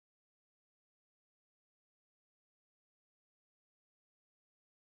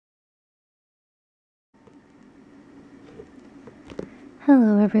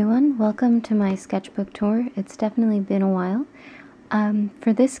Hello everyone, welcome to my sketchbook tour. It's definitely been a while.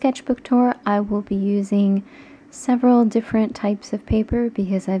 For this sketchbook tour, I will be using several different types of paper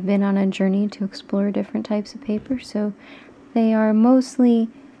because I've been on a journey to explore different types of paper, so they are mostly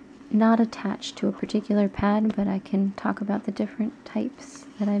not attached to a particular pad, but I can talk about the different types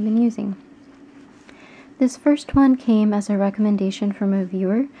that I've been using. This first one came as a recommendation from a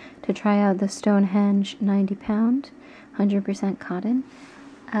viewer to try out the Stonehenge 90 pound 100% cotton.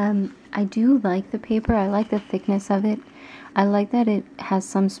 I do like the paper. I like the thickness of it. I like that it has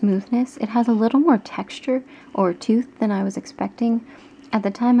some smoothness. It has a little more texture or tooth than I was expecting. At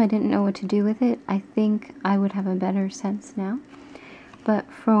the time I didn't know what to do with it. I think I would have a better sense now. But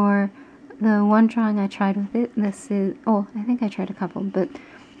for the one drawing I tried with it, I think I tried a couple, but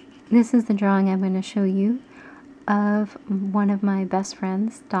this is the drawing I'm going to show you of one of my best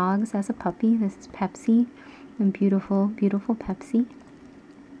friend's dogs as a puppy. This is Pepsi, and beautiful, beautiful Pepsi.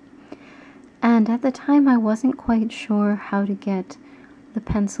 And at the time I wasn't quite sure how to get the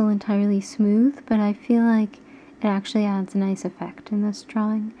pencil entirely smooth, but I feel like it actually adds a nice effect in this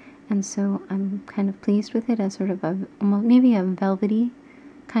drawing, and so I'm kind of pleased with it as sort of maybe a velvety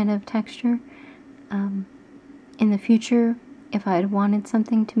kind of texture. In the future, if I had wanted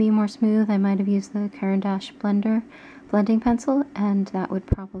something to be more smooth, I might have used the Caran d'Ache blending pencil, and that would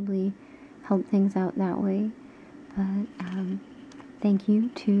probably help things out that way. But thank you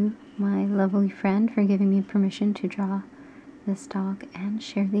to my lovely friend for giving me permission to draw this dog and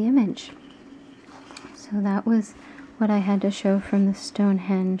share the image. So that was what I had to show from the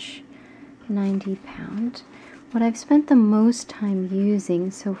Stonehenge 90 pound. What I've spent the most time using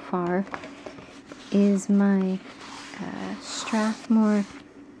so far is my Strathmore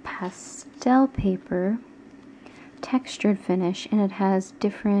pastel paper textured finish, and it has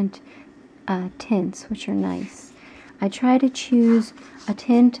different tints, which are nice. I try to choose a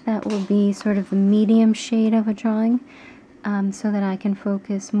tint that will be sort of the medium shade of a drawing, so that I can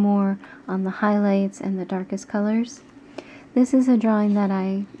focus more on the highlights and the darkest colors. This is a drawing that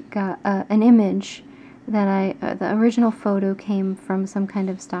I got, an image that the original photo came from some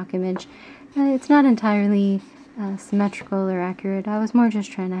kind of stock image. It's not entirely symmetrical or accurate. I was more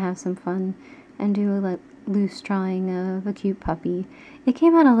just trying to have some fun and do a loose drawing of a cute puppy. It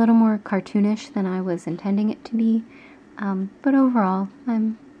came out a little more cartoonish than I was intending it to be, but overall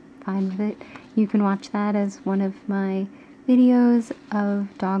I'm fine with it. You can watch that as one of my videos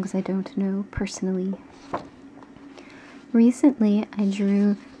of dogs I don't know personally. Recently I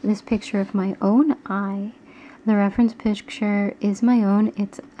drew this picture of my own eye. The reference picture is my own.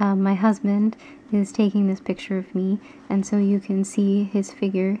 It's my husband is taking this picture of me, and so you can see his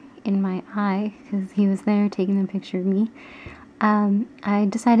figure in my eye because he was there taking the picture of me. I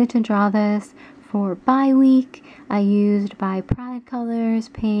decided to draw this for Bi Week. I used Bi Pride colors,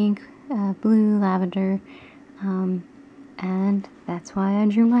 pink, blue, lavender, and that's why I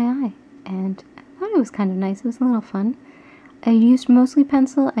drew my eye. And I thought it was kind of nice. It was a little fun. I used mostly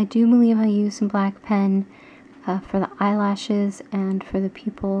pencil. I do believe I used some black pen for the eyelashes and for the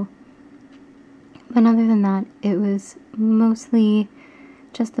pupil, but other than that it was mostly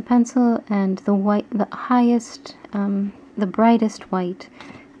just the pencil, and the white, the highest, the brightest white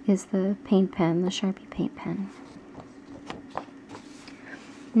is the paint pen, the Sharpie paint pen.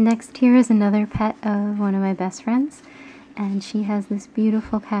 Next here is another pet of one of my best friends, and she has this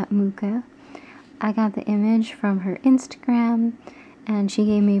beautiful cat Mooka. I got the image from her Instagram, and she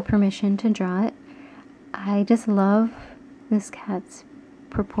gave me permission to draw it. I just love this cat's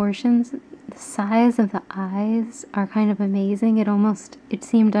proportions. The size of the eyes are kind of amazing. It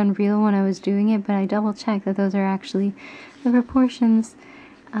seemed unreal when I was doing it, but I double checked that those are actually the proportions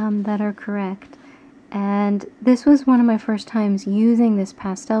that are correct. And this was one of my first times using this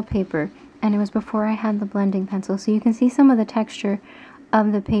pastel paper, and it was before I had the blending pencil, so you can see some of the texture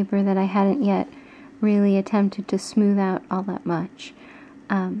of the paper that I hadn't yet really attempted to smooth out all that much.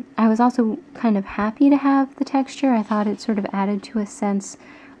 I was also kind of happy to have the texture. I thought it sort of added to a sense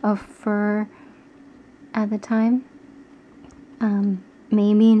of fur at the time.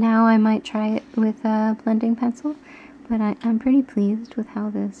 Maybe now I might try it with a blending pencil, but I'm pretty pleased with how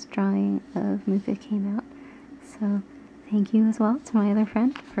this drawing of Mooka came out. So thank you as well to my other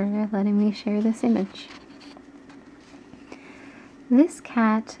friend for letting me share this image. This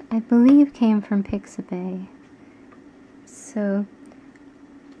cat, I believe, came from Pixabay. So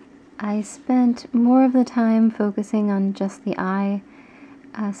I spent more of the time focusing on just the eye.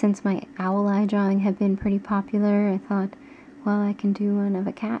 Since my owl eye drawing had been pretty popular, I thought, well, I can do one of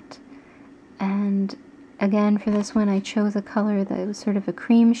a cat. And again, for this one, I chose a color that was sort of a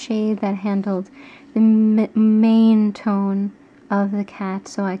cream shade that handled the main tone of the cat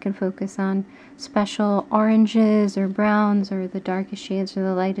so I can focus on special oranges or browns or the darkest shades or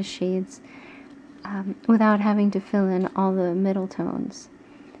the lightest shades without having to fill in all the middle tones.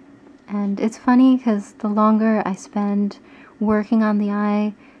 And it's funny because the longer I spend working on the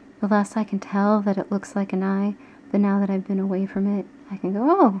eye, the less I can tell that it looks like an eye. But now that I've been away from it, I can go,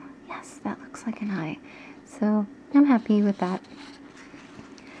 oh, yes, that looks like an eye. So I'm happy with that.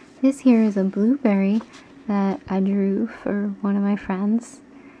 This here is a blueberry that I drew for one of my friends.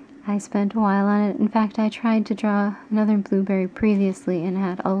 I spent a while on it. In fact, I tried to draw another blueberry previously and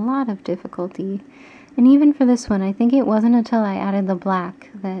had a lot of difficulty. And even for this one, I think it wasn't until I added the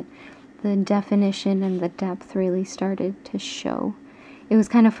black that the definition and the depth really started to show. It was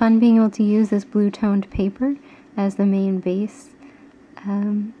kind of fun being able to use this blue-toned paper as the main base.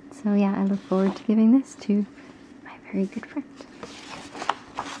 So yeah, I look forward to giving this to my very good friend.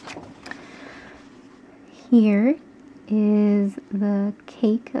 Here is the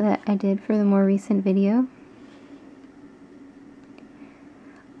cake that I did for the more recent video.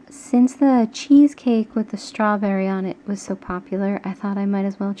 Since the cheesecake with the strawberry on it was so popular, I thought I might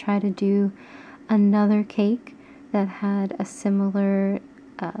as well try to do another cake that had a similar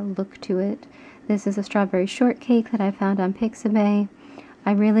look to it. This is a strawberry shortcake that I found on Pixabay.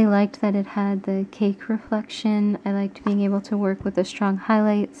 I really liked that it had the cake reflection. I liked being able to work with the strong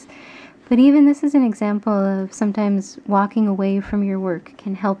highlights. But even this is an example of sometimes walking away from your work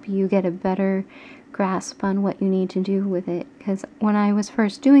can help you get a better grasp on what you need to do with it. Because when I was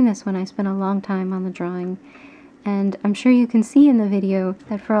first doing this one, I spent a long time on the drawing. And I'm sure you can see in the video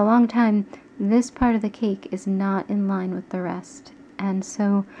that for a long time, this part of the cake is not in line with the rest. And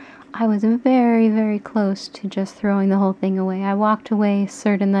so I was very, very close to just throwing the whole thing away. I walked away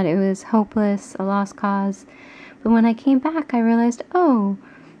certain that it was hopeless, a lost cause. But when I came back, I realized, oh,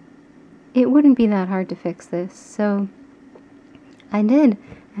 it wouldn't be that hard to fix this. So I did.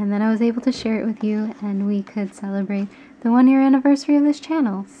 And then I was able to share it with you, and we could celebrate the 1-year anniversary of this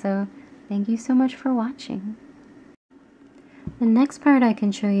channel. So thank you so much for watching. The next part I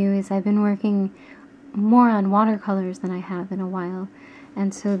can show you is I've been working more on watercolors than I have in a while.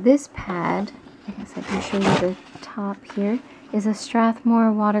 And so this pad, I guess I can show you the top here, is a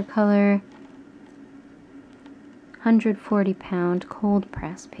Strathmore watercolor 140-pound cold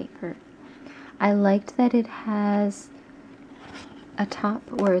press paper. I liked that it has a top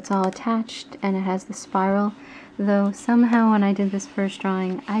where it's all attached and it has the spiral, though somehow when I did this first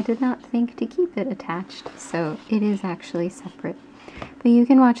drawing I did not think to keep it attached, so it is actually separate. But you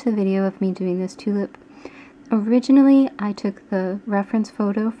can watch the video of me doing this tulip. Originally I took the reference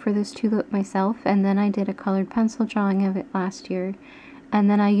photo for this tulip myself, and then I did a colored pencil drawing of it last year, and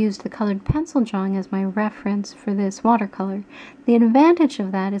then I used the colored pencil drawing as my reference for this watercolor. The advantage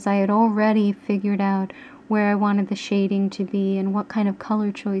of that is I had already figured out where I wanted the shading to be and what kind of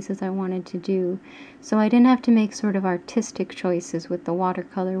color choices I wanted to do. So I didn't have to make sort of artistic choices with the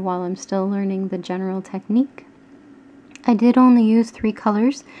watercolor while I'm still learning the general technique. I did only use 3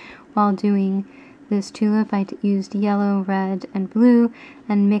 colors while doing this tulip. I used yellow, red, and blue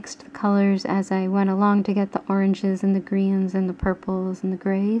and mixed the colors as I went along to get the oranges and the greens and the purples and the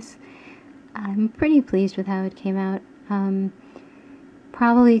grays. I'm pretty pleased with how it came out.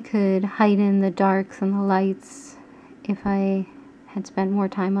 Probably could heighten the darks and the lights if I had spent more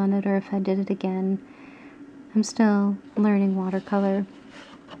time on it or if I did it again. I'm still learning watercolor.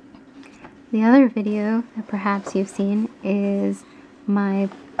 The other video that perhaps you've seen is my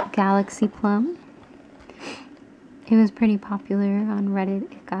Galaxy Plum. It was pretty popular on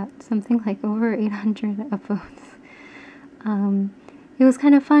Reddit. It got something like over 800 upvotes. It was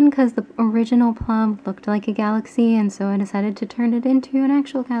kind of fun because the original plum looked like a galaxy, and so I decided to turn it into an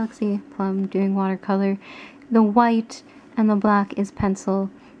actual galaxy plum doing watercolor. The white and the black is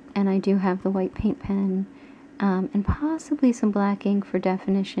pencil, and I do have the white paint pen, and possibly some black ink for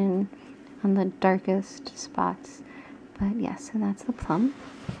definition on the darkest spots. But yeah, so that's the plum.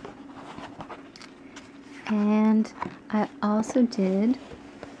 And I also did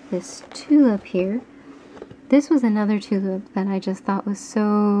this tulip here. This was another tulip that I just thought was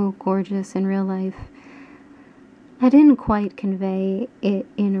so gorgeous in real life. I didn't quite convey it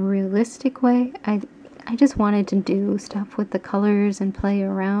in a realistic way. I just wanted to do stuff with the colors and play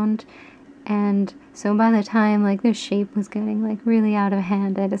around. And so by the time like the shape was getting like really out of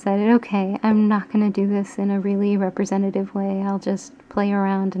hand, I decided, okay, I'm not gonna do this in a really representative way. I'll just play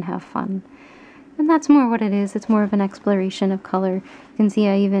around and have fun. And that's more what it is. It's more of an exploration of color. You can see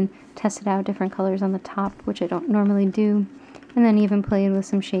I even tested out different colors on the top, which I don't normally do, and then even played with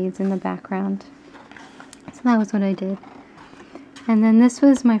some shades in the background. So that was what I did. And then this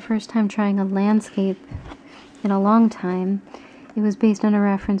was my first time trying a landscape in a long time, It was based on a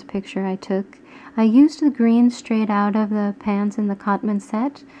reference picture I took. I used the greens straight out of the pans in the Cotman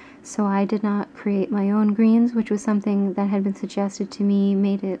set, so I did not create my own greens, which was something that had been suggested to me,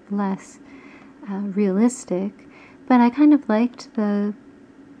 made it less realistic. But I kind of liked the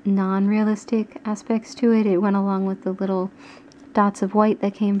non-realistic aspects to it. It went along with the little dots of white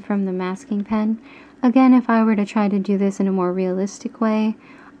that came from the masking pen. Again, if I were to try to do this in a more realistic way,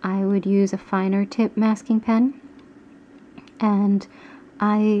 I would use a finer tip masking pen. And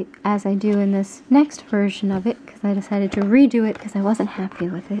as I do in this next version of it, because I decided to redo it because I wasn't happy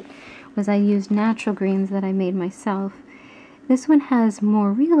with it, was I used natural greens that I made myself. This one has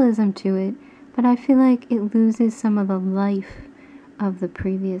more realism to it, but I feel like it loses some of the life of the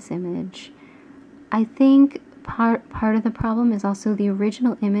previous image. I think part of the problem is also the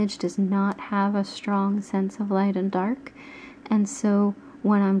original image does not have a strong sense of light and dark, and so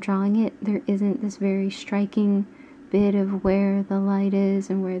when I'm drawing it, there isn't this very striking bit of where the light is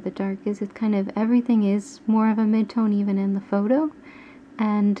and where the dark is. It's kind of, everything is more of a mid-tone even in the photo,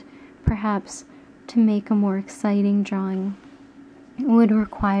 and perhaps to make a more exciting drawing would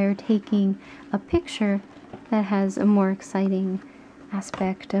require taking a picture that has a more exciting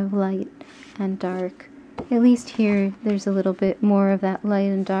aspect of light and dark. At least here there's a little bit more of that light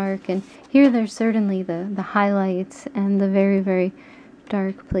and dark, and here there's certainly the highlights and the very, very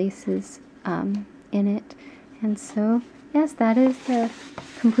dark places in it. And so, yes, that is the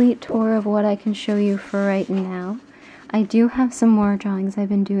complete tour of what I can show you for right now. I do have some more drawings I've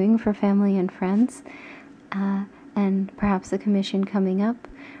been doing for family and friends, and perhaps a commission coming up.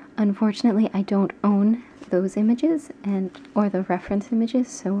 Unfortunately, I don't own those images or the reference images,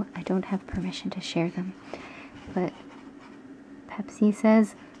 so I don't have permission to share them. But Pepsi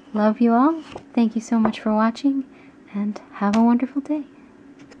says, love you all. Thank you so much for watching, and have a wonderful day.